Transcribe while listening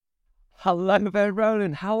Hello there,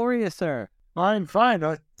 Roland. How are you, sir? I'm fine.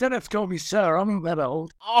 I don't have to call me sir. I'm not that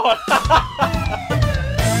old. Oh.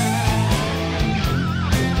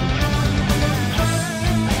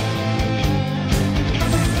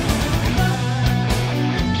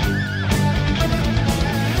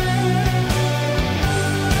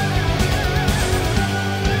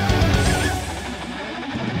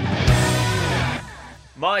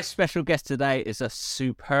 My special guest today is a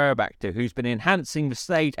superb actor who's been enhancing the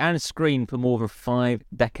stage and screen for more than 5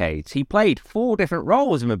 decades. He played 4 different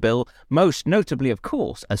roles in the bill, most notably, of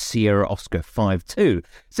course, as Sierra Oscar 5-2.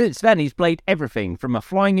 Since then, he's played everything from a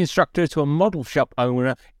flying instructor to a model shop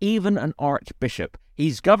owner, even an archbishop.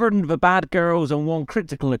 He's governed the bad girls and won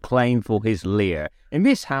critical acclaim for his Lear. In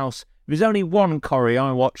this house, there's only one Corrie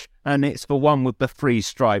I watch, and it's the one with the 3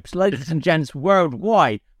 stripes. Ladies and gents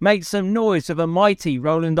worldwide, make some noise for the mighty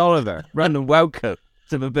Roland Oliver. Roland, welcome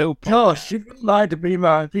to the Bill Podcast. Gosh, you'd like to be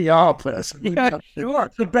my PR person. Yeah,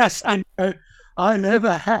 sure. The best anecdote I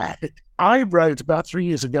ever had. I wrote about 3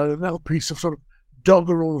 years ago a little piece of sort of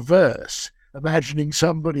doggerel verse, imagining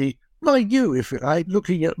somebody like you, if you like,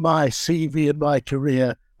 looking at my CV and my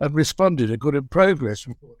career and responded to Good in Progress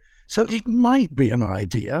report. So it might be an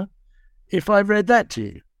idea if I read that to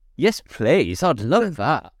you. Yes, please. I'd love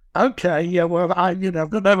that. Okay, yeah, well, I've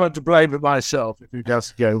got no one to blame but myself if it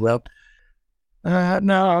doesn't go well.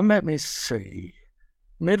 Now, let me see.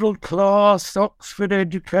 Middle class, Oxford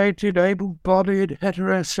educated, able-bodied,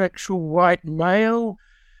 heterosexual white male,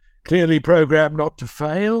 clearly programmed not to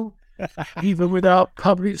fail, even without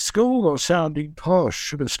public school or sounding posh,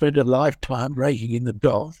 should have spent a lifetime raking in the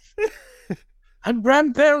dosh. And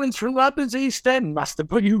grandparents from London's East End must have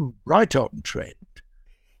put you right on trend.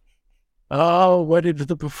 Oh, went into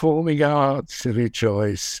the performing arts, silly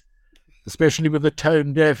choice, especially with a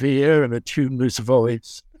tone-deaf ear and a tuneless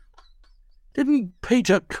voice. Didn't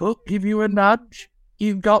Peter Cook give you a nudge?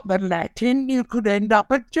 You got the Latin, you could end up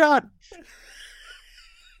a judge.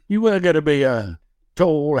 You were going to be a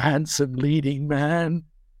tall, handsome, leading man.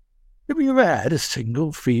 Have you ever had a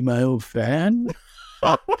single female fan?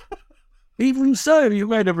 Even so, you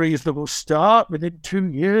made a reasonable start. Within 2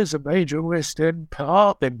 years, a major West End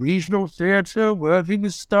part, then regional theatre, working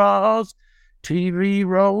with stars, TV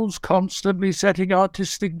roles, constantly setting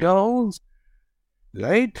artistic goals.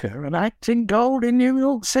 Later, an acting gold in New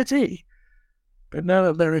York City. But no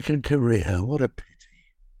American career, what a pity.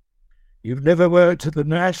 You've never worked at the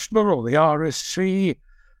National or the RSC.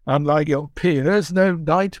 Unlike your peers, no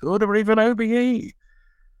knighthood or even OBE.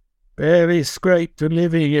 Barely scraped a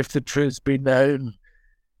living if the truth be known,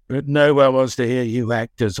 but no one wants to hear you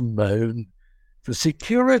actors moan. For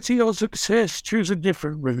security or success, choose a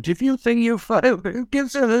different route. If you think you failed, who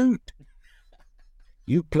gives a hoot?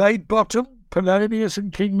 You played Bottom, Polonius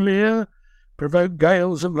and King Lear, provoked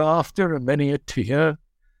gales of laughter and many a tear.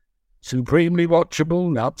 Supremely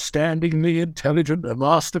watchable, outstandingly intelligent, a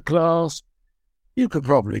masterclass. You could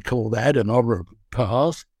probably call that an honourable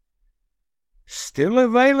pass. Still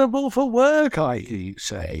available for work, I hear you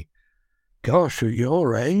say. Gosh, at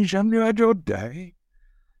your age, haven't you had your day?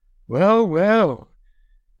 Well,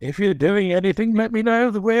 if you're doing anything, let me know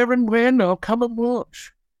the where and when. I'll come and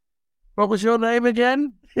watch. What was your name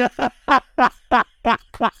again? That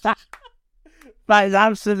is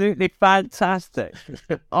absolutely fantastic.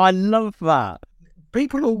 I love that.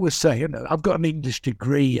 People always say, I've got an English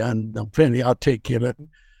degree and I'm fairly articulate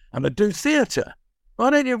and I do theatre. Why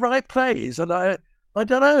don't you write plays? And I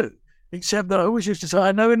don't know, except that I always used to say,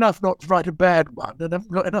 I know enough not to write a bad one and I've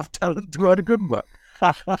got enough talent to write a good one.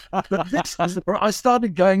 But I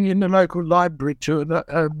started going in the local library to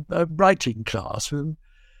a writing class. And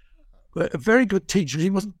a very good teacher. He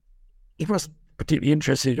wasn't particularly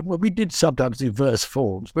interested. Well, we did sometimes do verse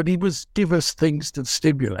forms, but he was give us things to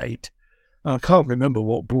stimulate. I can't remember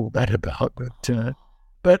what brought that about,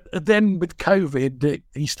 but then with COVID,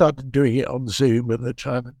 he started doing it on Zoom at the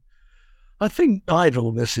time. I think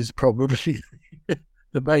idleness is probably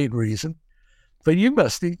the main reason. But you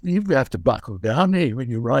have to buckle down here when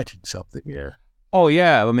you're writing something, yeah. Oh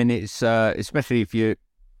yeah, I mean it's especially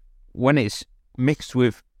when it's mixed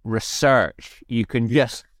with research, you can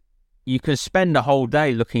spend a whole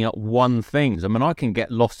day looking at one thing. I mean, I can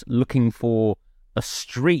get lost looking for a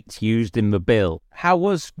street used in the bill. How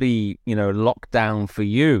was the lockdown for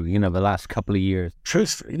you? The last couple of years.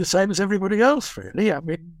 Truthfully, the same as everybody else, really. I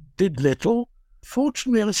mean, did little.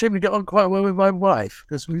 Fortunately, I seem to get on quite well with my wife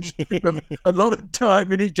because we spend a lot of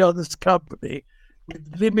time in each other's company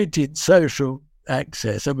with limited social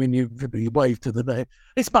access. I mean, you wave to the name.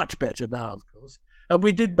 It's much better now, of course. And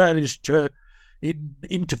we did manage to, in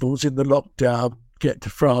intervals in the lockdown, get to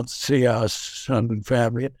France, see our son and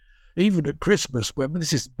family. even at Christmas, when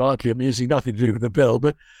this is partly amusing, nothing to do with the bill,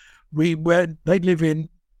 but they live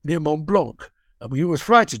near Mont Blanc, and we always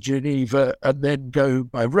fly to Geneva and then go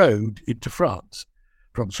by road into France,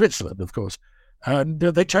 from Switzerland, of course. And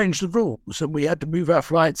they changed the rules, and we had to move our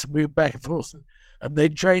flights and move back and forth. And they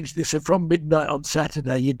changed this, and from midnight on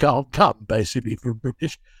Saturday, you can't come, basically, from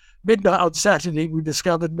British. Midnight on Saturday, we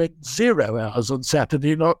discovered, meant 0 hours on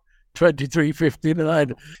Saturday, not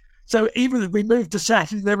 23:59. So even if we moved to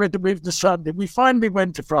Saturday, they had to move to Sunday. We finally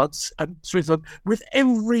went to France and Switzerland with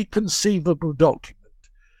every conceivable document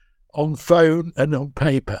on phone and on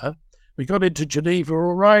paper. We got into Geneva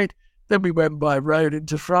all right. Then we went by road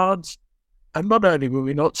into France. And not only were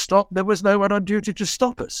we not stopped, there was no one on duty to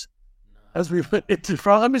stop us as we went into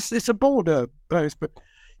France. I mean, it's a border post, but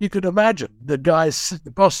you can imagine the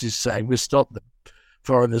bosses saying, we stop the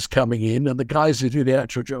foreigners coming in, and the guys who do the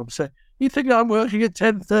actual job say, you think I'm working at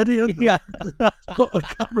 10:30? Yeah. Got a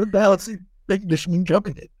couple of thousand Englishmen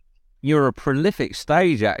coming in. You're a prolific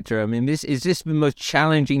stage actor. I mean, is this the most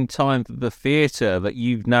challenging time for the theatre that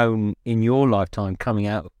you've known in your lifetime coming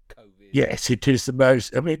out of COVID? Yes, it is the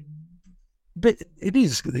most. I mean, but it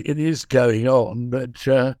is going on. But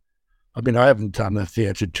I mean, I haven't done a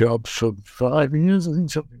theatre job for 5 years, I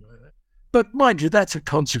think, something like that. But mind you, that's a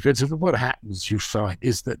consequence of what happens. You find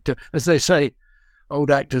is that, as they say,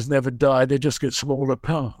 old actors never die; they just get smaller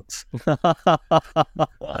parts.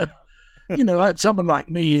 Someone like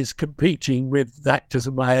me is competing with actors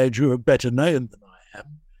of my age who are better known than I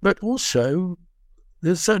am. But also,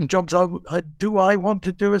 there's certain jobs I want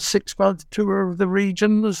to do a 6-month tour of the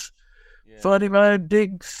regions, finding my own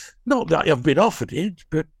digs. Not that I've been offered it,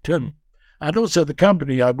 but and also the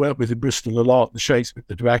company I work with in Bristol a lot, the Shakespeare,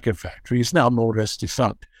 the Tobacco Factory, is now more or less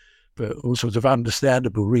defunct for all sorts of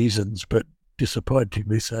understandable reasons, but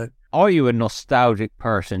disappointingly so. Are you a nostalgic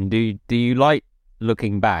person? Do you like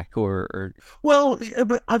looking back, or? Well,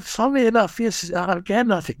 funnily enough, yes.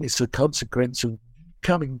 Again, I think it's a consequence of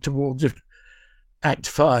coming towards Act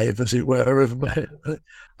 5, as it were.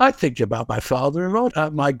 I think about my father a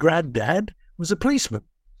lot. My granddad was a policeman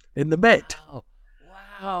in the Met.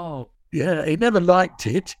 Wow. Yeah, he never liked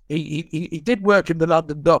it. He did work in the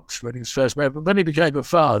London docks when he was first married, but when he became a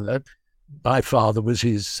father, my father was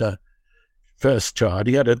his first child.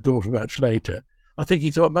 He had a daughter much later. I think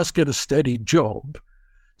he thought, I must get a steady job.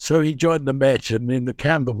 So he joined the Met and in the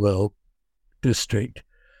Camberwell district.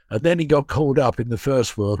 And then he got called up in the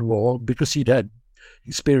First World War because he'd had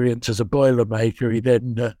experience as a boilermaker. He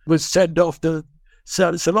then was sent off to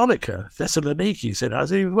Thessaloniki, he said. I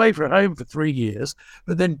was away from home for 3 years,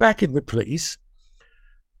 but then back in the police.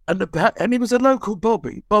 And he was a local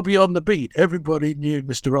Bobby on the beat. Everybody knew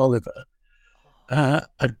Mr. Oliver,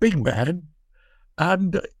 a big man.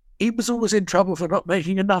 And he was always in trouble for not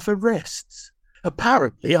making enough arrests.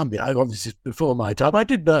 Apparently, I mean, obviously it's before my time. I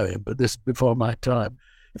did know him, but this is before my time.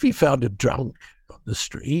 If he found him drunk on the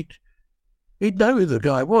street, he'd know who the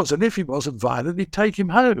guy was. And if he wasn't violent, he'd take him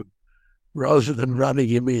home rather than running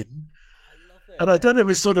him in. And I don't know if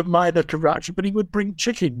it's sort of minor corruption, but he would bring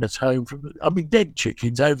chickens home dead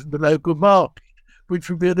chickens home from the local market, which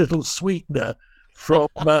would be a little sweetener from,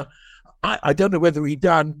 I don't know whether he'd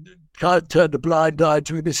turned a blind eye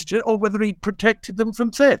to illicit, or whether he protected them from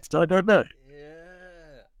theft. I don't know.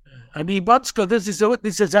 Yeah. And he once got this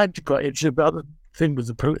is antiquated about the thing with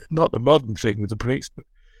the police, not the modern thing with the police, but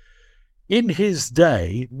in his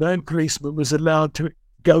day, no policeman was allowed to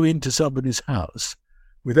go into somebody's house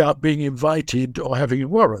without being invited or having a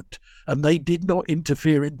warrant, and they did not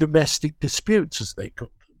interfere in domestic disputes, as they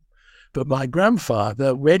called them. But my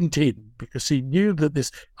grandfather went in because he knew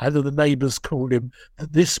that either the neighbours called him,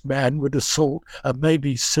 that this man would assault and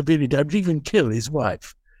maybe severely damage, even kill his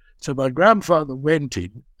wife. So my grandfather went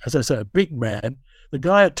in, as I say, a big man. The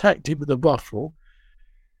guy attacked him with a bottle.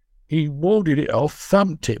 He warded it off,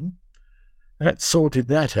 thumped him. That sorted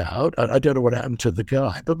that out. And I don't know what happened to the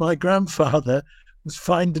guy, but my grandfather was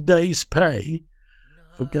fined a day's pay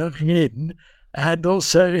for going in. And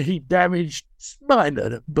also he damaged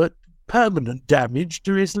minor, but permanent damage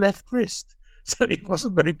to his left wrist. So he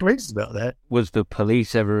wasn't very pleased about that. Was the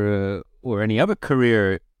police ever, or any other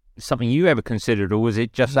career, something you ever considered, or was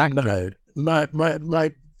it just acting? No. My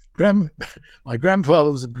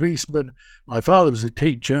grandfather was a policeman, my father was a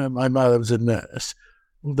teacher, my mother was a nurse.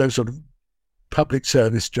 All those sort of public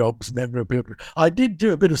service jobs never appealed. I did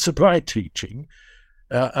do a bit of supply teaching.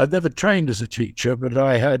 I never trained as a teacher, but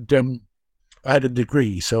I had a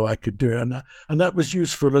degree, so I could do it. And that was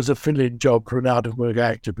useful as a fill-in job for an out-of-work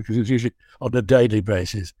actor because it was usually on a daily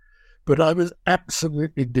basis. But I was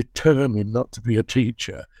absolutely determined not to be a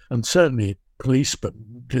teacher, and certainly a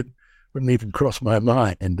policeman wouldn't even cross my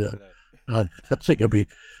mind. And I think I'd be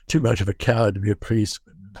too much of a coward to be a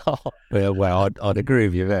policeman. Oh, well, I'd agree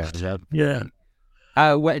with you there. Yeah.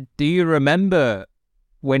 Do you remember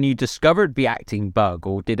when you discovered the acting bug,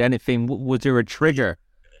 or was there a trigger?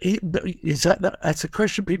 That's a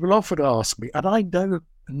question people often ask me, and I don't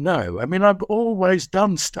know. I mean, I've always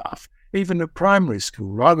done stuff, even at primary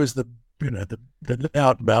school. I was the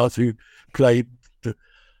loudmouth who played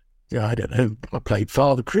I played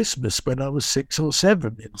Father Christmas when I was 6 or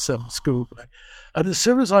 7 in some school play. And as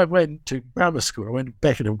soon as I went to grammar school, I went to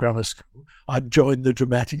Beckenham Grammar School, I joined the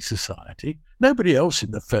Dramatic Society. Nobody else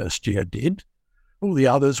in the first year did. All the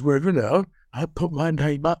others were, I put my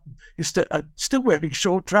name up. I'm still wearing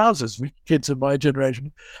short trousers with kids of my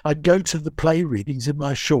generation. I'd go to the play readings in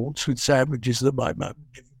my shorts with sandwiches that my mum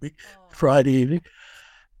would give me Friday evening.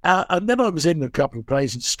 And then I was in a couple of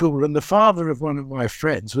plays at school, and the father of one of my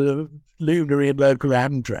friends was a luminary in local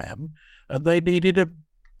Amdram, and they needed a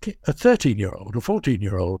 13-year-old or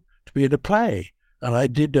 14-year-old to be in a play. And I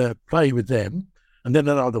did a play with them, and then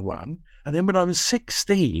another one. And then when I was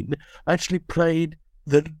 16, I actually played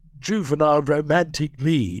the juvenile romantic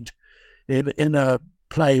lead in a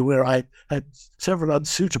play where I had several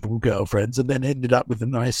unsuitable girlfriends and then ended up with a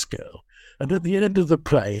nice girl. And at the end of the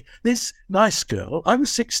play, this nice girl, I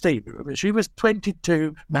was 16, remember, she was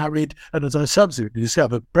 22, married, and as I subsequently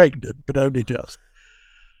discovered, pregnant, but only just.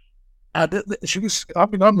 And she was, I'm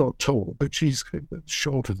not tall, but she's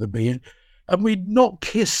shorter than me. And we'd not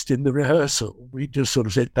kissed in the rehearsal. We just sort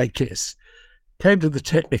of said, they kiss. Came to the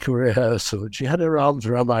technical rehearsal, and she had her arms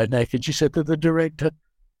around my neck, and she said to the director,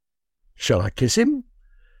 shall I kiss him?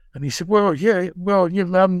 And he said, yeah.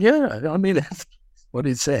 I mean, that's what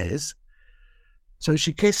it says. So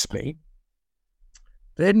she kissed me.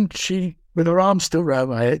 Then she, with her arm still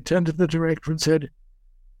round my head, turned to the director and said,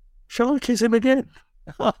 shall I kiss him again?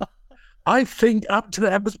 I think up to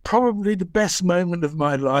that was probably the best moment of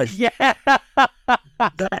my life. Yeah.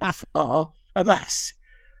 That far. And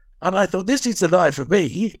I thought, this is the night for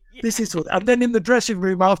me. This is what. And then in the dressing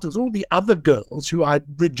room afterwards, all the other girls who I'd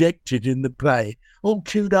rejected in the play all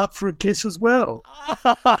queued up for a kiss as well.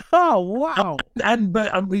 Oh, wow. And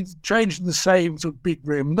we changed in the same sort of big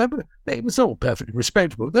room. It was all perfectly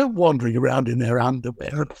respectable. They're wandering around in their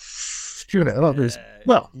underwear.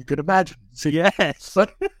 Well, you could imagine. Yes.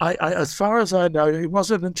 But I, as far as I know, it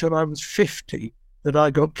wasn't until I was 50 that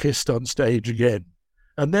I got kissed on stage again.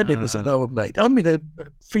 And then it was an old maid. I mean, a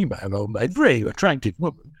female old maid, very attractive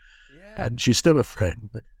woman. Yeah. And she's still a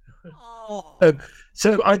friend.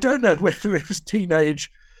 So I don't know whether it was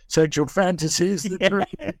teenage sexual fantasies.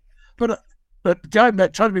 But going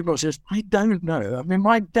back, trying to be more serious, I don't know. I mean,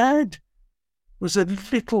 my dad was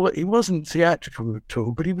he wasn't theatrical at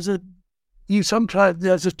all, but you sometimes,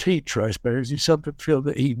 as a teacher, I suppose, you sometimes feel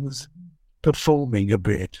that he was performing a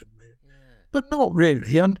bit. But not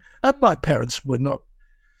really. And my parents were not,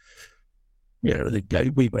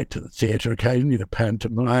 we went to the theatre occasionally, the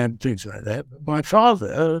pantomime, things like that. But my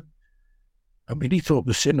father, he thought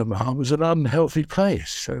the cinema was an unhealthy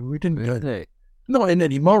place. So we didn't go, not in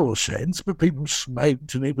any moral sense, but people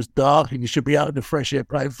smoked and it was dark and you should be out in the fresh air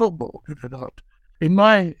playing football. In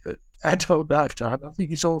my adult lifetime, I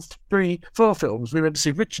think he saw 4 films. We went to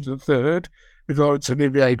see Richard III with Laurence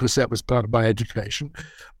Olivier because that was part of my education.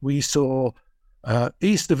 We saw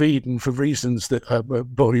East of Eden for reasons that I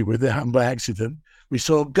won't bore you with, the humble accident. We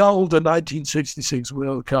saw Gold, a 1966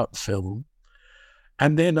 World Cup film.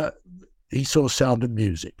 And then he saw Sound of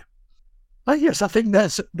Music. Yes, I think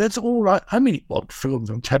that's all right. I mean, he watched films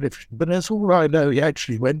on television, but that's all I know he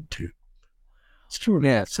actually went to. It's true.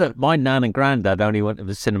 Yeah, so my nan and granddad only went to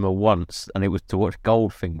the cinema once, and it was to watch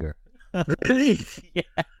Goldfinger. Really? Yeah.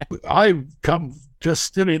 I've come just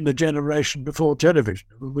still in the generation before television.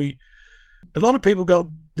 A lot of people got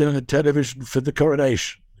television for the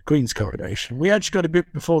coronation, the Queen's coronation. We actually got a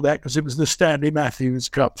bit before that because it was the Stanley Matthews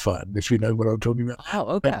Cup final, if you know what I'm talking about. Oh,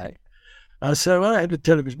 okay. So I had a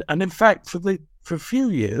television. And in fact, for a few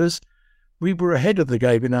years, we were ahead of the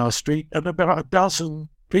game in our street, and about a dozen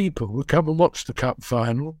people would come and watch the cup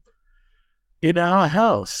final in our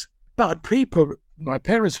house. But my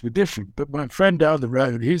parents were different, but my friend down the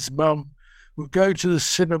road, his mum, would go to the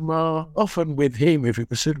cinema, often with him, if it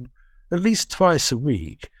was at least twice a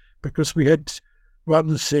week, because we had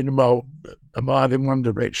one cinema a mile in one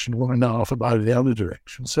direction, 1.5 a mile in the other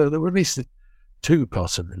direction. So there were at least 2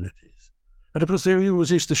 possibilities. And of course, they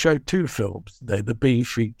always used to show 2 films, the B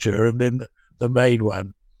feature and then the main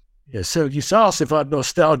one. Yeah, so you asked if I'm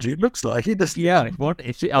nostalgic. It looks like it. Yeah,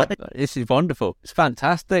 this is wonderful. It's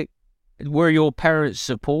fantastic. Were your parents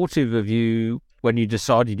supportive of you when you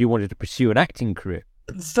decided you wanted to pursue an acting career?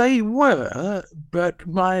 They were, but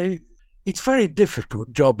it's very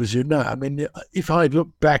difficult job, as you know. I mean, if I look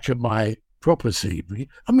back at my proper CV,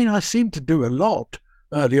 I mean, I seemed to do a lot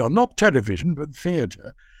early on, not television, but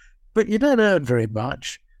theatre. But you don't earn very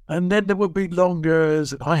much. And then there would be longer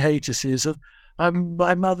hiatuses. And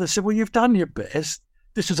my mother said, well, you've done your best.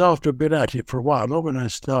 This was after I'd been at it for a while, not when I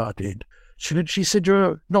started. She said,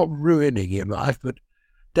 you're not ruining your life, but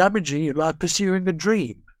damaging your life, pursuing a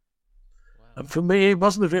dream. Wow. And for me, it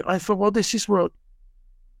wasn't a bit. I thought, well, this is what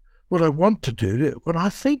I want to do, what I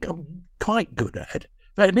think I'm quite good at.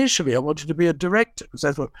 But initially, I wanted to be a director, because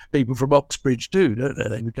that's what people from Oxbridge do, don't they?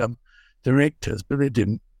 They become directors, but it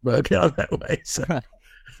didn't work out that way. So right.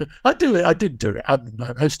 I did do it. I'm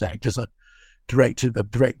like most actors. I've directed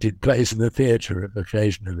plays in the theatre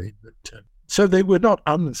occasionally. But, so they were not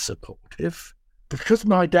unsupportive. Because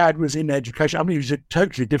my dad was in education, I mean, he was a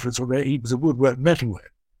totally different sort of, he was a woodwork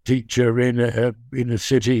metalwork teacher in a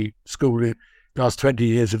city school in the last 20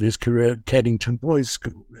 years of his career at Kennington Boys'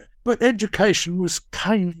 School. But education was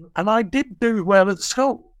and I did do well at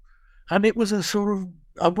school. And it was a sort of,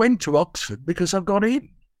 I went to Oxford because I got in.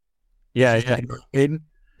 Yeah. You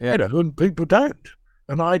know, and people don't.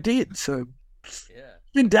 And I did. So it's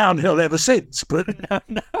been downhill ever since. But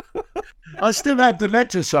no. I still have the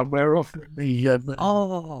letter somewhere off me. And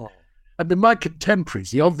then my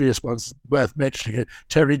contemporaries, the obvious ones worth mentioning, are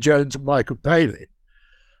Terry Jones and Michael Palin.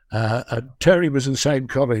 And Terry was in the same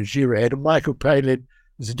college year ahead, and Michael Palin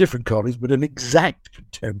was a different college, but an exact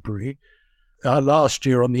contemporary. Last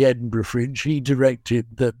year on the Edinburgh Fringe, he directed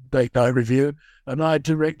the Late Night Review, and I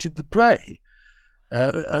directed the play.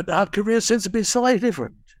 And our careers since have been slightly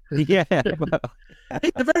different. Yeah. Well.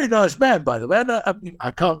 He's a very nice man, by the way. And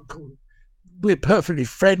I can't call him. We're perfectly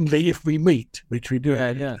friendly if we meet, which we do.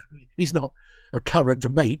 Yeah. He's not a current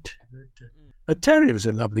mate. And Terry was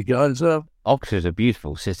a lovely guy as well. Oxford's a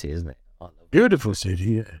beautiful city, isn't it? Beautiful city,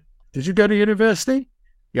 yeah. Did you go to university?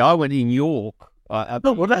 Yeah, I went in York.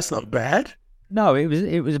 Oh, well, that's not bad. No, it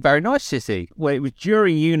was a very nice city. Well, it was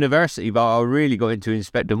during university that I really got into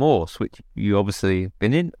Inspector Morse, which you obviously have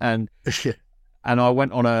been in, and I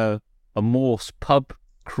went on a Morse pub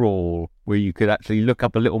crawl where you could actually look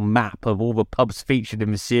up a little map of all the pubs featured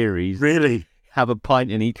in the series. Really? Have a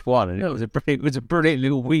pint in each one, and it was a brilliant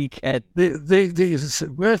little weekend. It's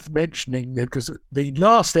worth mentioning because the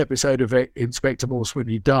last episode of Inspector Morse when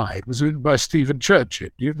he died was written by Stephen Churchill.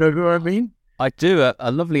 Do you know who I mean? I do.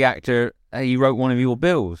 A lovely actor. He wrote one of your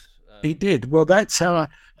bills. He did. Well, that's how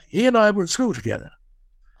he and I were at school together.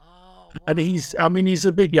 Oh, wow. And he's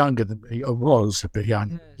a bit younger than me, or was a bit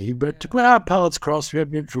younger than me, but our paths crossed, we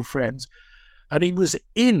had mutual friends. And he was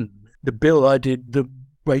in the bill I did, the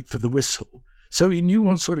Wait for the Whistle. So he knew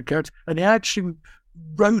what sort of character, and he actually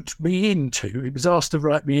he was asked to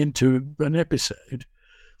write me into an episode.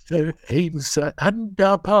 So he was, hadn't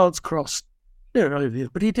our paths crossed,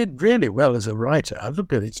 but he did really well as a writer. I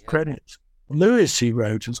look at his credits. Lewis he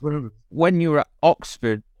wrote as well. When you were at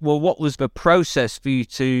Oxford, well, what was the process for you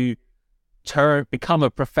to become a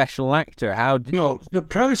professional actor? How did the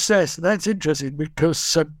process, that's interesting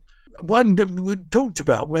because we talked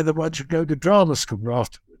about whether one should go to drama school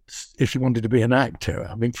afterwards if you wanted to be an actor.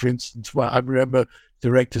 I mean, for instance, I remember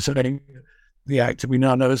director saying the actor we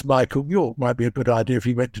now know as Michael York might be a good idea if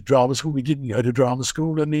he went to drama school. We didn't go to drama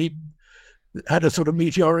school, and he had a sort of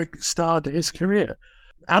meteoric start to his career.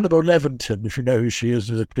 Annabelle Leventon, if you know who she is,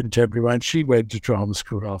 as a contemporary one, she went to drama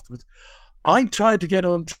school afterwards. I tried to get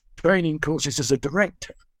on training courses as a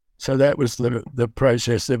director. So that was the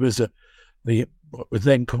process. There was what was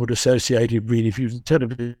then called Associated Reviews and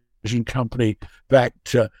Television Company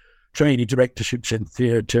backed trainee directorships in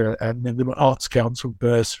theatre, and then there were Arts Council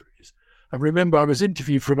bursaries. I remember I was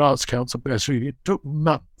interviewed for an Arts Council bursary. It took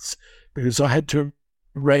months because I had to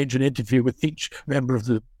arrange an interview with each member of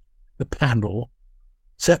the panel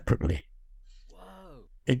separately. Whoa.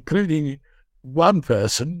 Including one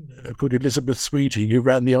person called Elizabeth Sweeting, who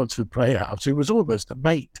ran the Oxford Playhouse, who was almost a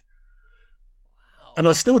mate. Wow. And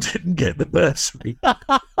I still didn't get the bursary.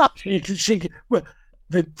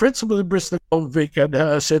 The principal in Bristol Convict and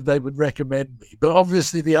her said they would recommend me, but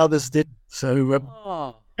obviously the others didn't. So,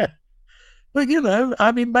 but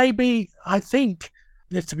maybe I think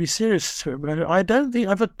you have to be serious. I don't think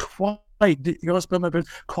I've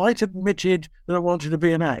quite admitted that I wanted to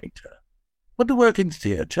be an actor. I want to work in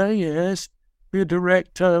theatre, yes, be a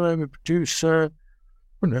director, a producer,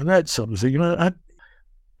 that sort of thing.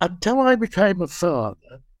 Until I became a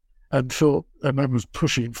father and I was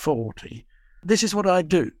pushing 40, this is what I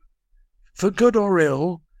do. For good or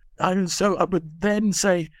ill, I would then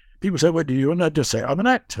say, people say, what do you do? And I'd just say, I'm an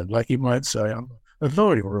actor. Like you might say, I'm a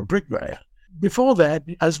lawyer or a bricklayer. before that,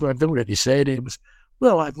 as I've already said, it was,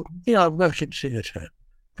 well, I work in theatre.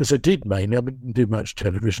 Because I did mainly, I didn't do much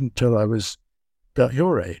television until I was about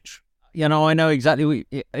your age. You know, I know exactly.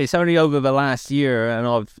 It's only over the last year, and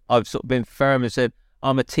I've sort of been firm and said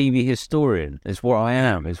I'm a TV historian. It's what I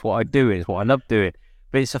am. It's what I do. It's what I love doing.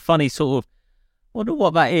 But it's a funny sort of. I wonder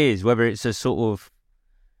what that is. Whether it's a sort of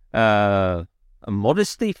a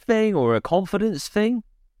modesty thing or a confidence thing.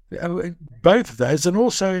 Both of those, and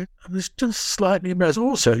also I was just slightly embarrassed.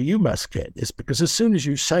 Also, you must get this because as soon as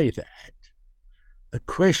you say that, the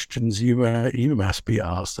questions you must be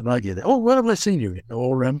asked, and I get it. Oh, what have I seen you in?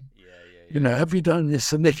 Or you know, have you done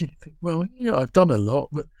this? And then you think, well, you know, I've done a lot,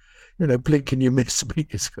 but you know, blink and you miss me.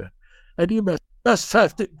 And you must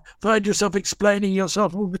have to find yourself explaining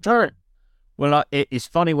yourself all the time. Well, it's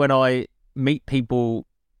funny when I meet people.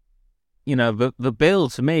 You know, the Bill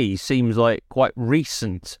to me seems like quite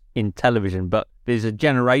recent in television, but there's a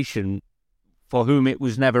generation for whom it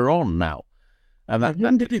was never on now. And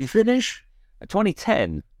when did it finish?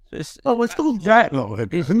 2010. It's not that long.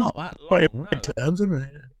 It's not that long. Terms, isn't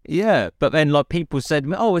it? Yeah, but then like people said,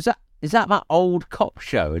 "Oh, is that old cop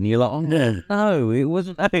show?" And you're like, "Oh, no, it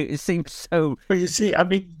wasn't." It seems so. But you see, I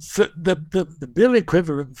mean, the Bill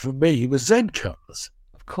equivalent for me was Z-Cars.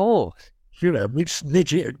 Of course. You know, it's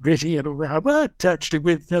nitty and gritty and all that. I worked actually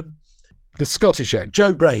with the Scottish actor,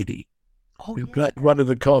 Joe Brady, who played one of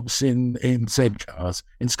the cops in Z-Cars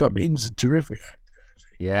in Scotland. He was a terrific actor.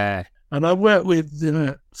 Yeah. And I worked with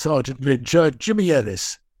Sergeant Lynch, Jimmy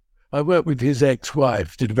Ellis. I worked with his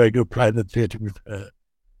ex-wife, did a very good play in the theatre with her.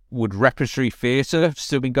 Would repertory theatre have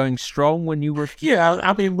still been going strong when you were... Yeah,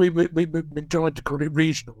 I mean, we've been trying to call it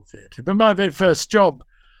regional theatre. But my very first job,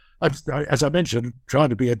 as I mentioned, trying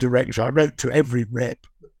to be a director, I wrote to every rep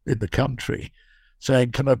in the country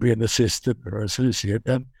saying, can I be an assistant or associate?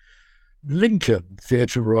 And Lincoln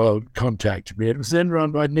Theatre Royal contacted me. It was then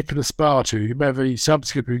run by Nicholas Bartu. You remember he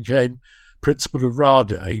subsequently became principal of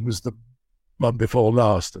RADA. He was the one before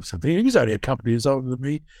last or something. He was only a couple of years older than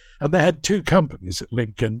me. And they had two companies at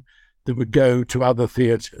Lincoln that would go to other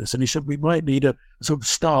theatres. And he said, we might need a sort of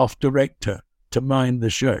staff director to mind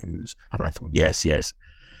the shows. And I thought, yes.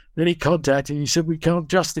 Then he contacted me. He said, we can't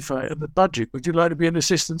justify it in the budget. Would you like to be an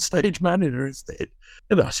assistant stage manager instead?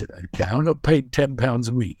 And I said, okay. I got paid £10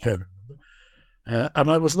 a week. And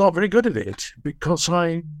I was not very good at it because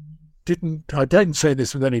I don't say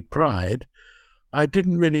this with any pride, I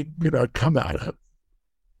didn't really, come out of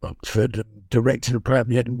Oxford and directed a play at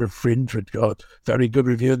the Edinburgh Fringe, which got very good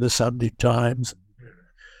review in the Sunday Times.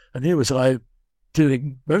 And here was I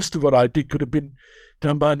doing, most of what I did could have been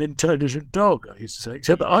done by an intelligent dog, I used to say,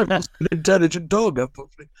 except I was an intelligent dog,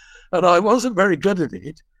 unfortunately. And I wasn't very good at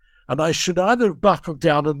it. And I should either have buckled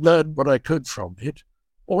down and learned what I could from it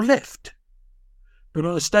or left. But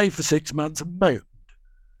I stayed for 6 months and moaned.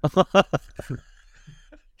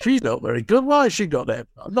 She's not very good. Why has she got that?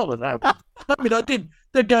 Not that. I mean, I did.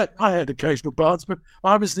 I had occasional parts, but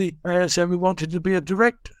I was the ASM who wanted to be a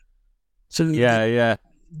director. So yeah.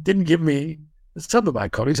 Didn't give me. Some of my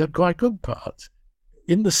colleagues had quite good parts.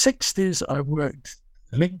 In the 60s, I worked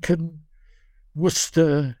Lincoln,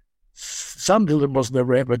 Worcester, Sunderland wasn't a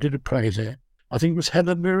rep. I did a play there. I think it was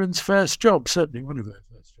Helen Mirren's first job, certainly one of her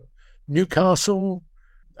first jobs. Newcastle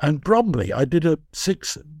and Bromley. I did a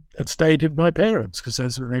 6 and stayed with my parents because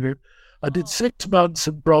that's where they lived. I did 6 months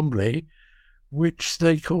at Bromley, which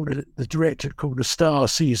they called it, the director called a star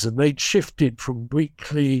season. They'd shifted from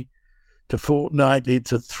weekly to fortnightly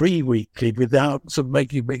to 3 weekly without some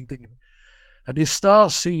making me think. And his star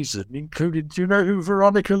season included, do you know who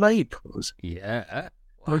Veronica Lake was? Yeah.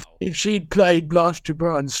 Wow. She'd played Blanche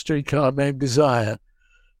DuBois' Streetcar Named Desire.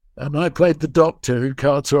 And I played the doctor who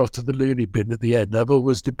carts her off to the loony bin at the end. I've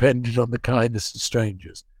always depended on the kindness of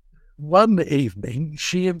strangers. One evening,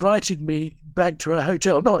 she invited me back to her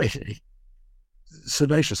hotel, not in a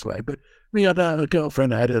salacious way, but me and a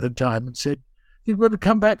girlfriend I had at the time, and said, you want to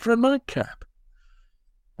come back for a nightcap?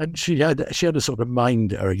 And she had a sort of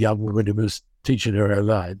minder, a young woman who was teaching her her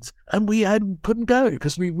lines, and we couldn't go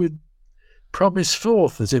because we would promise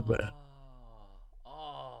forth, as it were.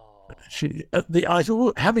 I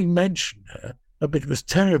thought, having mentioned her, it was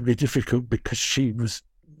terribly difficult because she was,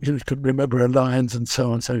 couldn't remember her lines and so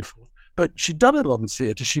on and so forth. But she'd done a lot of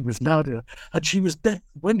theatre. She was now doing, and she was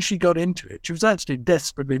when she got into it, she was actually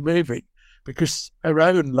desperately moving because her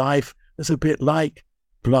own life was a bit like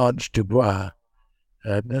Blanche DuBois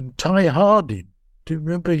and Ty Harding. Do you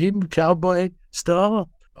remember him, cowboy star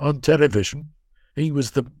on television? He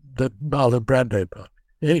was the Marlon Brando part.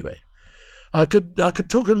 Anyway. I could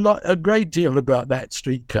talk a great deal about that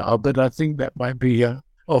streetcar, but I think that might be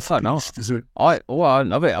off. Oh, no. I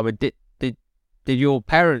love it. I mean, Did your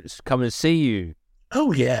parents come and see you?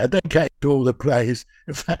 Oh, yeah, they came to all the plays.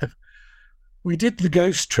 In fact, we did The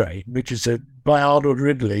Ghost Train, which is by Arnold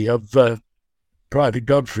Ridley of Private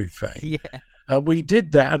Godfrey fame. Yeah. We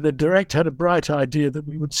did that, and the director had a bright idea that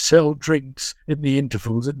we would sell drinks in the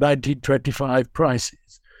intervals at 1925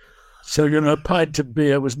 prices. So, a pint of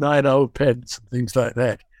beer was 9 old pence and things like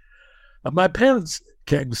that. And my parents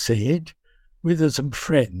came to see it with some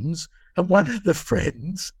friends, and one of the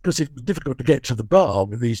friends, because it was difficult to get to the bar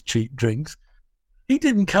with these cheap drinks, he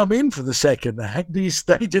didn't come in for the second act. He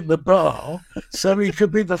stayed in the bar so he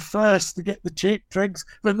could be the first to get the cheap drinks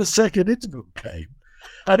when the second interval came.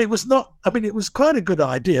 And it was it was quite a good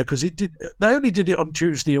idea because they only did it on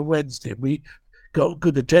Tuesday and Wednesday. We got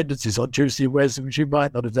good attendances on Tuesday and Wednesday, which you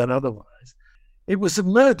might not have done otherwise. It was a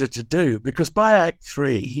murder to do because by Act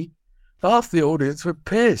 3, half the audience were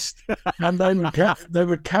pissed and they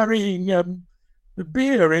were carrying the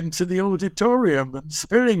beer into the auditorium and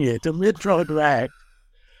spilling it, and we're trying to act.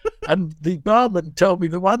 And the barman told me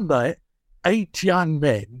that one night, 8 young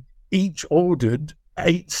men each ordered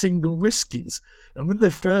 8 single whiskies. And when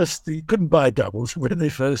they couldn't buy doubles. When they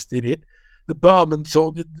first did it, the barman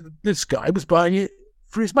thought that this guy was buying it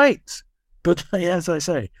for his mates. But they, as I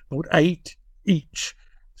say, bought 8 each.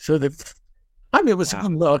 So it was a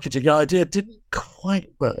good marketing idea. It didn't quite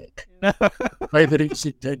work the way that it was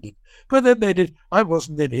intended. But then they did, I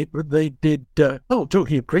wasn't in it, but they did,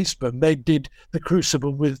 talking of Priestman, they did The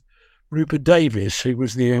Crucible with Rupert Davis, who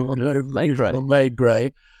was the Maid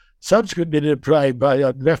Gray. Subsequently did a play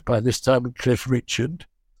left by this time with Cliff Richard,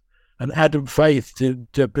 and Adam Faith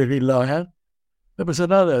did Billy Liar. There was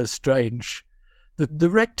another strange, the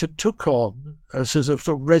director took on as a sort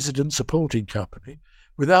of resident supporting company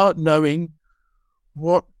without knowing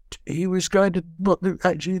what they were going to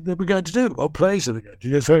do, what plays they were going to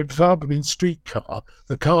do. For example, in Streetcar,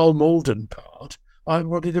 the Carl Malden part, I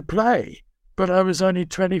wanted to play, but I was only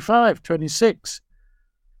 25, 26,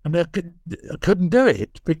 and I couldn't do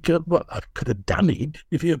it because, I could have done it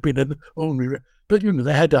if he had been an ordinary, but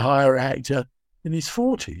they had to hire an actor in his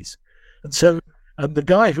 40s. And the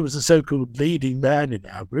guy who was the so-called leading man in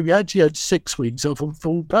our group, he actually had 6 weeks off on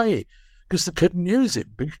full pay because they couldn't use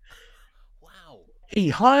him. He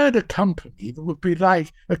hired a company that would be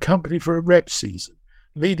like a company for a rep season.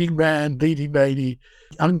 Leading man, leading lady,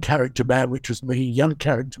 young character man, which was me, young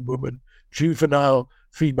character woman, juvenile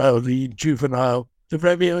female lead, juvenile, the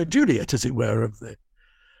Romeo and Juliet, as it were, of the.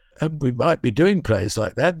 And we might be doing plays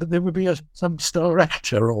like that, but there would be some star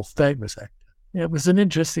actor or famous actor. Yeah, it was an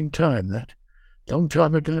interesting time, that. Long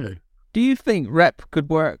time ago. Do you think rep could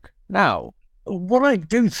work now? What I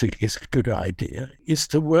do think is a good idea is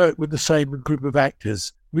to work with the same group of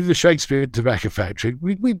actors. With the Shakespeare Tobacco Factory,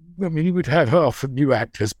 you would have half of new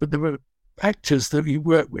actors, but there were actors that you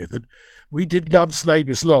work with. And we did Love's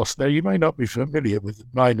Labour's Lost. Now, you may not be familiar with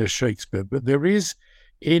minor Shakespeare, but there is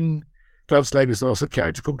in Love's Labour's Lost a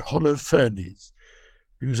character called Holofernes,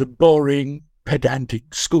 who's a boring,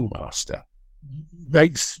 pedantic schoolmaster.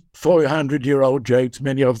 Makes 400-year-old jokes,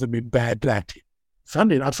 many of them in bad Latin.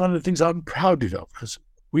 Funny enough, one of the things I'm proud of, because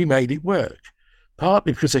we made it work.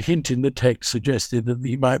 Partly because a hint in the text suggested that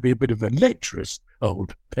he might be a bit of a lecherous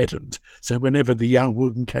old pedant. So whenever the young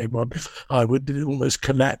woman came on, I would almost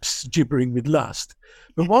collapse, gibbering with lust.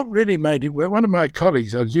 But what really made it work, one of my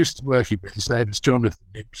colleagues I was used to working with, his name is Jonathan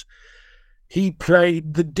Nibbs, he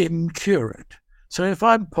played the dim curate. So if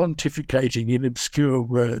I'm pontificating in obscure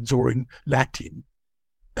words or in Latin,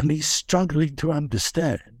 and he's struggling to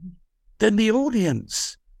understand, then the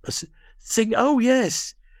audience think, oh,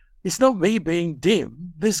 yes, it's not me being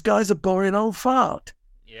dim. This guy's a boring old fart.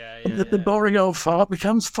 And the boring old fart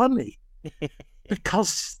becomes funny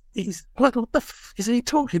because he's, what the f is he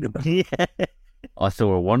talking about? Yeah. I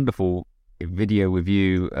saw a wonderful video with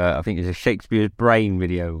you. I think it's a Shakespeare's Brain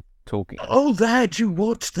video talking. Oh, you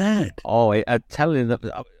watched that? Oh, I'm telling them.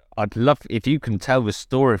 I'd love if you can tell the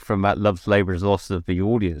story from that Love's Labour's Lost of the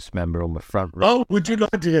audience member on the front row. Oh, would you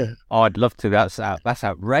like to hear? Oh, I'd love to. That's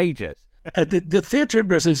outrageous. The theatre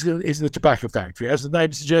is the tobacco factory. As the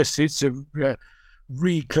name suggests, it's a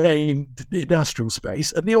reclaimed industrial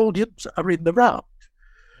space, and the audience are in the round.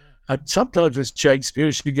 And sometimes with Shakespeare,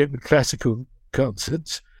 as you get with classical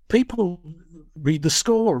concerts, people read the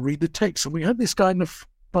score, read the text, and we had this kind of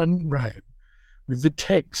fun round with the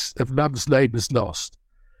text of Love's Labour's Lost.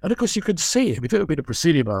 And of course, you could see him. If it had been a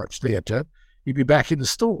proscenium arch theatre, he'd be back in the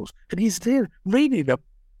stalls. And he's there reading them.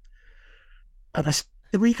 And I said,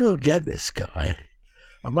 we can't get this guy.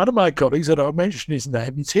 And one of my colleagues, and I'll mention his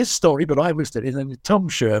name, it's his story, but I was there. His name is Tom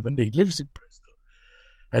Sherman. He lives in Bristol.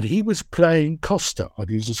 And he was playing Costard.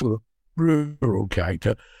 He was a sort of rural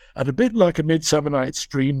character. And a bit like A Midsummer Night's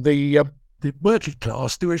Dream, the working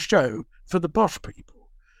class do a show for the posh people.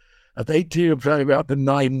 And they do a play about the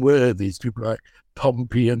nine worthies, people like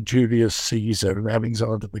Pompey and Julius Caesar and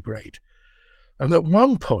Alexander the Great. And at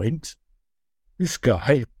one point, this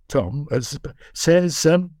guy, Tom, says,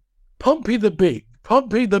 Pompey the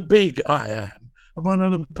Big I am. And one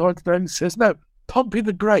of the participants says, no, Pompey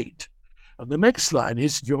the Great. And the next line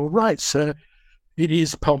is, you're right, sir, it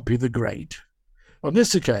is Pompey the Great. On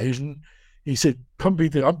this occasion, he said,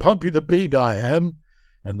 I'm Pompey the Big I am.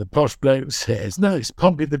 And the posh bloke says, no, it's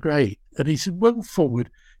Pompey the Great. And he said, went forward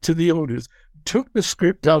to the audience, took the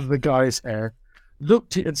script out of the guy's hand,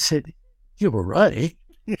 looked at it and said, you're right,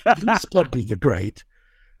 it's Pompey the Great.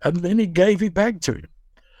 And then he gave it back to him.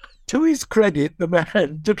 To his credit, the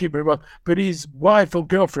man took him very well, but his wife or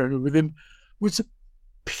girlfriend with him was a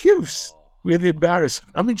puce with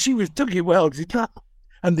embarrassment. I mean, took it well,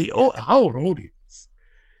 and the whole audience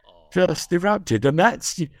just erupted. And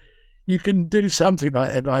that's, you can do something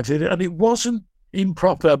like that, like that. And it wasn't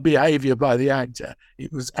improper behaviour by the actor.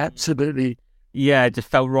 It was absolutely... Yeah, it just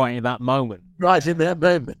felt right in that moment. Right in that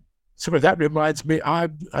moment. So that reminds me, I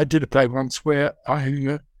did a play once where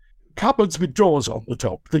cupboards with drawers on the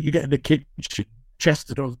top that you get in the kitchen, chest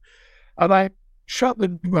doors, and I shut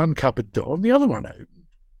the one cupboard door and the other one opened.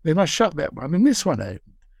 Then I shut that one and this one opened.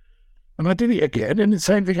 And I did it again and the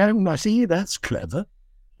same thing happened. I said, yeah, that's clever.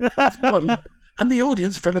 And the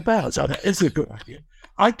audience fell about. So it's a good idea.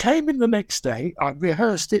 I came in the next day, I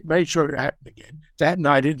rehearsed it, made sure it happened again. That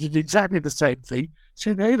night I did exactly the same thing.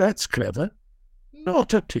 Said, hey, that's clever.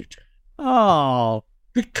 Not a titter. Oh.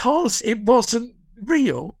 Because it wasn't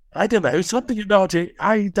real. I don't know, something about it.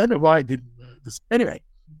 I don't know why I didn't know this. Anyway,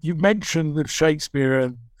 you mentioned the Shakespeare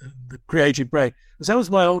and the creative brain. Because that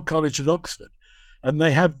was my old college at Oxford. And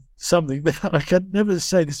they have something that I can never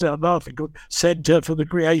say this without laughing, called Centre for the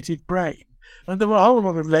Creative Brain. And there were a whole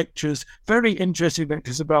lot of lectures, very interesting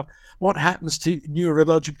lectures about what happens to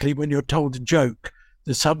neurologically when you're told a joke.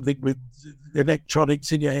 There's something with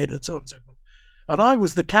electronics in your head and so on and so forth. And I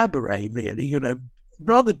was the cabaret, really,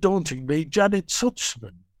 rather dauntingly, Janet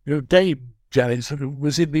Sutzman, Dame Janet sort of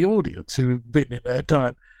was in the audience, who had been in her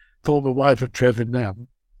time, former wife of Trevor Nam.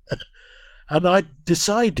 And I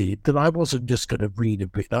decided that I wasn't just going to read a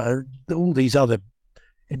bit. All these other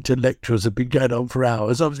intellectuals had been going on for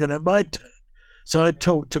hours. I was going to have my turn. So I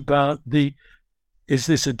talked about is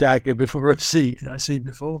this a dagger before I see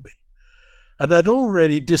before me? And I'd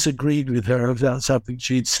already disagreed with her about something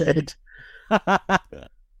she'd said.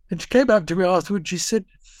 And she came up to me afterwards, she said,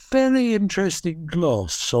 very interesting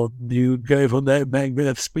gloss on you gave on that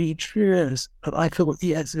Macbeth speech, yes. And I thought,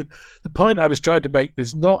 yes, the point I was trying to make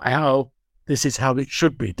is not how this is how it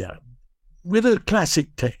should be done. With a classic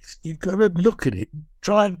text, you've got to look at it,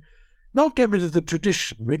 try and not get rid of the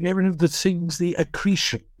tradition, but get rid of the things, the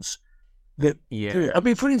accretions. That, I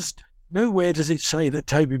mean, for instance, nowhere does it say that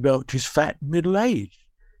Toby Belch is fat and middle-aged.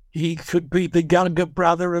 He could be the younger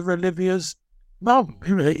brother of Olivia's mum.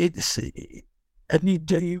 And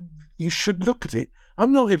you should look at it.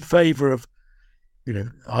 I'm not in favour of,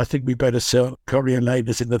 I think we better sell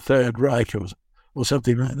Coriolanus in the Third Reich or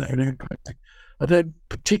something like that. I don't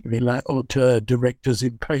particularly like auteur directors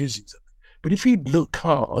imposing something. But if you look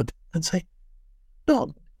hard and say, not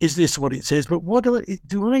is this what it says, but what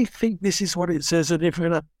do I think this is what it says? And if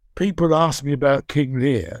people ask me about King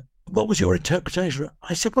Lear, what was your interpretation?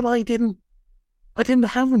 I said, well, I didn't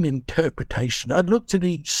have an interpretation. I looked at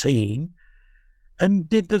each scene and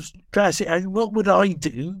did the classic, what would I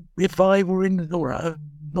do if I were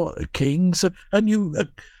not a king? So, and you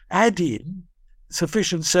add in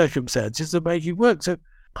sufficient circumstances to make it work. So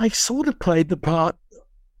I sort of played the part,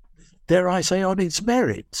 dare I say, on its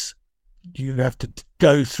merits. You have to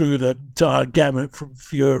go through the entire gamut from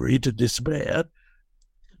fury to despair.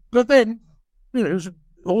 But then,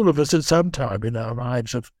 all of us at some time in our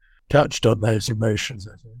lives have touched on those emotions.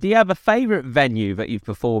 Do you have a favourite venue that you've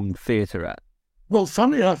performed theatre at? Well,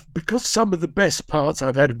 funnily enough, because some of the best parts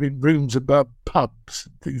I've had have been rooms above pubs,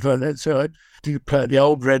 things like that. So I do play at the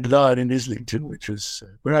Old Red Lion in Islington, which was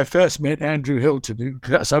where I first met Andrew Hilton, who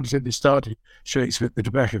subsequently started Shakespeare at the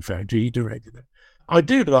Tobacco Factory. He directed it. I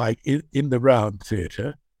do like in the round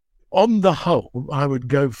theatre. On the whole, I would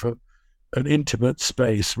go for an intimate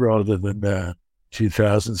space rather than a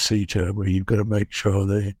 2,000-seater where you've got to make sure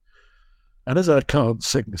and as I can't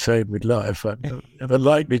sing the same with life, I'm never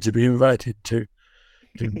likely to be invited to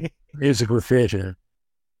musical theatre.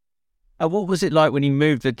 And what was it like when you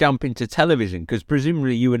moved to jump into television? Because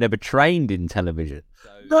presumably you were never trained in television.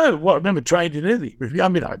 No, well, I've never trained in anything. I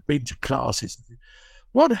mean, I've been to classes.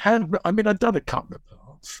 I'd done a couple of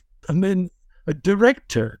parts. And then a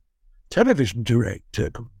director television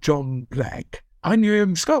director called John Black. I knew him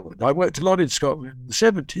in Scotland. I worked a lot in Scotland in the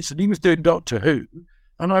 70s, and he was doing Doctor Who.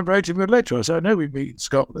 And I wrote him a letter. I said, I know we meet in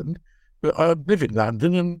Scotland, but I live in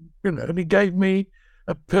London, and he gave me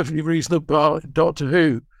a perfectly reasonable part in Doctor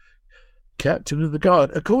Who, Captain of the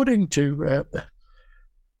Guard. According to,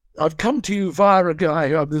 I've come to you via a guy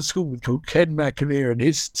who I'm in school with called Ken McAleer and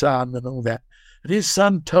his son and all that. And his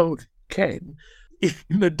son told Ken,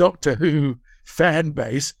 in the Doctor Who fan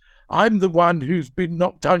base, I'm the one who's been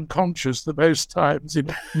knocked unconscious the most times in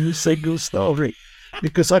a single story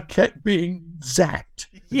because I kept being zapped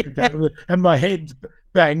and my head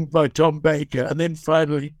banged by Tom Baker and then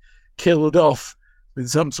finally killed off with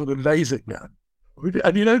some sort of laser gun.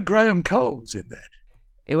 And Graham Cole's in that.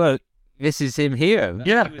 Well, this is him here.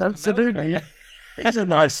 Yeah, absolutely. Yeah. He's a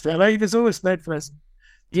nice fellow. He was always made pleasant.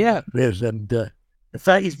 Yeah. And in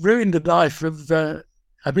fact, he's ruined the life of,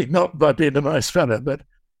 not by being a nice fellow, but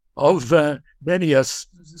of many us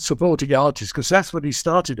supporting artists, because that's what he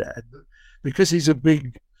started at. Because he's a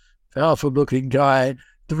big, powerful-looking guy,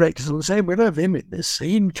 directors will say, we'll have him in this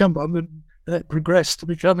scene, come on, and that progressed to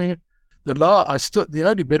becoming the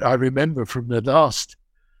only bit I remember from the last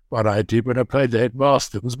one I did when I played the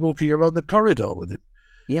headmaster was walking around the corridor with him.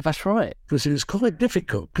 Yeah, that's right. Because it was quite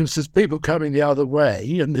difficult, because there's people coming the other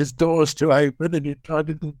way, and there's doors to open, and you're trying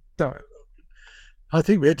to dialogue. I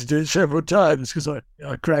think we had to do it several times, because I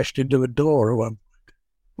crashed into a door at one point.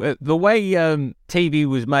 Well, the way TV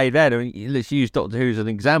was made then, let's use Doctor Who as an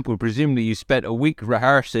example. Presumably you spent a week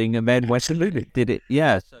rehearsing and then did it.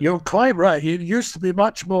 Yeah. You're quite right. It used to be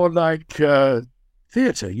much more like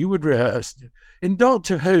theatre. You would rehearse. In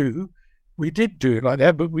Doctor Who, we did do it like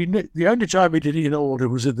that, but the only time we did it in order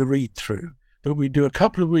was in the read-through. But we'd do a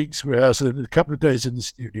couple of weeks rehearsal and a couple of days in the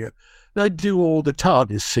studio. They'd do all the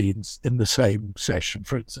TARDIS scenes in the same session,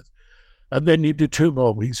 for instance. And then you'd do 2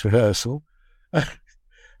 more weeks rehearsal.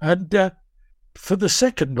 And for the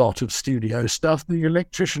second lot of studio stuff, the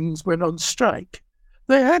electricians went on strike.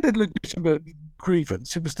 They had a legitimate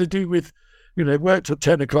grievance. It was to do with, worked till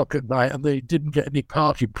 10 o'clock at night and they didn't get any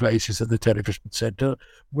parking places at the television centre,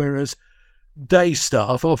 whereas day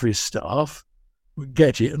staff, office staff, would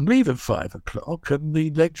get it and leave at 5 o'clock. And the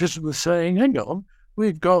electrician was saying, hang on,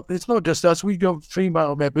 it's not just us, we've got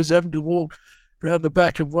female members having to walk around the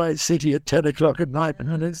back of White City at 10 o'clock at night,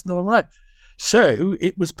 and it's not right. So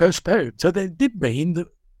it was postponed. So that did mean that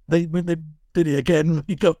when they did it again,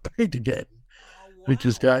 he got paid again, which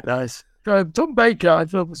was quite nice. Tom Baker, I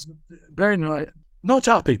thought, was very nice. Not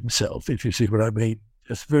up himself, if you see what I mean.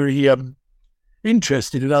 Just very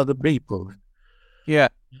interested in other people. Yeah,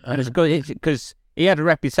 because he had a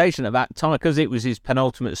reputation at that time, because it was his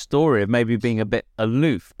penultimate story of maybe being a bit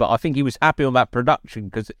aloof. But I think he was happy on that production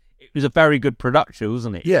because it was a very good production,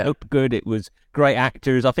 wasn't it? Yeah. It looked good. It was great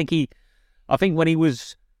actors. I think he's an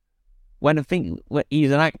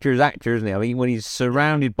actor's actor, isn't he? I mean, when he's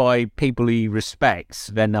surrounded by people he respects,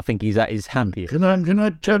 then I think he's at his happiest. Can I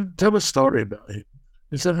tell a story about him?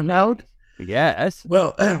 Is that allowed? Yes.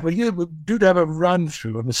 Well, we did have a run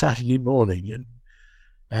through on a Saturday morning,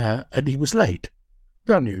 and he was late.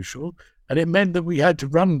 Unusual, and it meant that we had to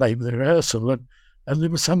run late with the rehearsal, and there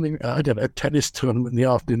was something, I don't know, a tennis tournament in the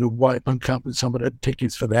afternoon, a Whiteman Cup, and someone had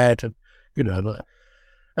tickets for that, and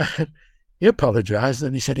he apologised,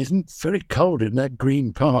 and he said, isn't it very cold in that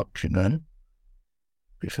Green Park, We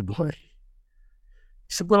said, why? He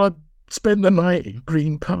said, well, I spend the night in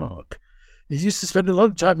Green Park. He used to spend a lot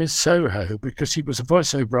of time in Soho because he was a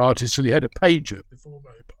voiceover artist, and he had a pager before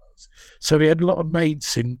mobiles. So he had a lot of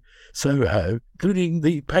mates in Soho, including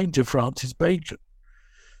the painter Francis Bacon.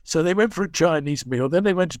 So they went for a Chinese meal, then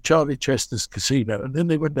they went to Charlie Chester's casino, and then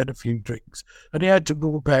they went and had a few drinks. And he had to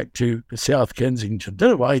go back to South Kensington.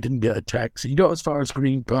 Don't know why he didn't get a taxi. He got as far as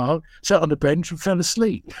Green Park, sat on a bench and fell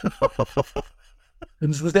asleep. And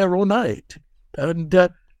was there all night. And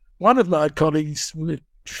one of my colleagues was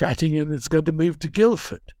chatting and was going to move to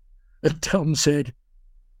Guildford. And Tom said,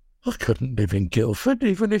 I couldn't live in Guildford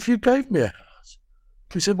even if you gave me a house.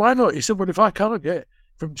 He said, why not? He said, well, if I can't get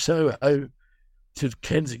from Soho to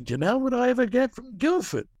Kensington, how would I ever get from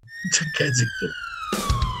Guildford to Kensington?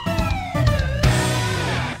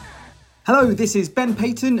 Hello, this is Ben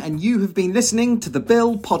Payton, and you have been listening to The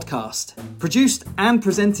Bill Podcast, produced and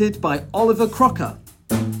presented by Oliver Crocker.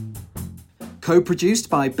 Co-produced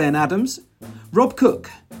by Ben Adams, Rob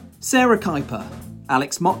Cook, Sarah Kuiper,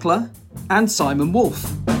 Alex Mockler, and Simon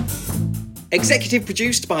Wolfe. Executive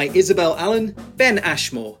produced by Isabel Allen, Ben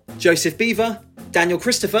Ashmore, Joseph Beaver, Daniel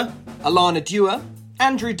Christopher, Alana Dewar,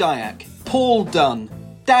 Andrew Dyack, Paul Dunn,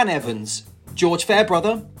 Dan Evans, George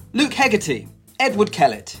Fairbrother, Luke Hegarty, Edward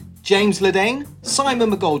Kellett, James Ledane,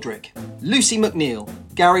 Simon McGoldrick, Lucy McNeil,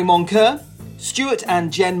 Gary Moncur, Stuart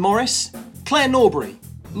and Jen Morris, Claire Norbury,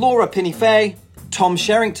 Laura Pinney-Fay, Tom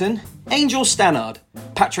Sherrington, Angel Stannard,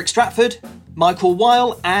 Patrick Stratford, Michael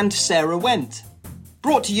Weil and Sarah Wendt.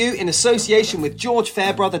 Brought to you in association with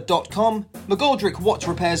GeorgeFairbrother.com,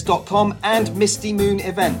 McGoldrickWatchRepairs.com and Misty Moon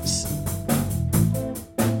Events.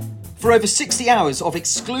 For over 60 hours of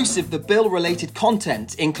exclusive The Bill-related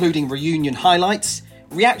content, including reunion highlights,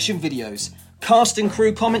 reaction videos, cast and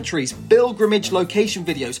crew commentaries, pilgrimage location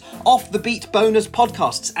videos, off-the-beat bonus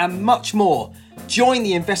podcasts, and much more, join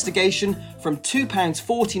the investigation from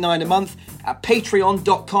 £2.49 a month at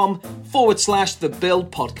patreon.com/The Bill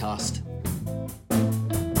Podcast.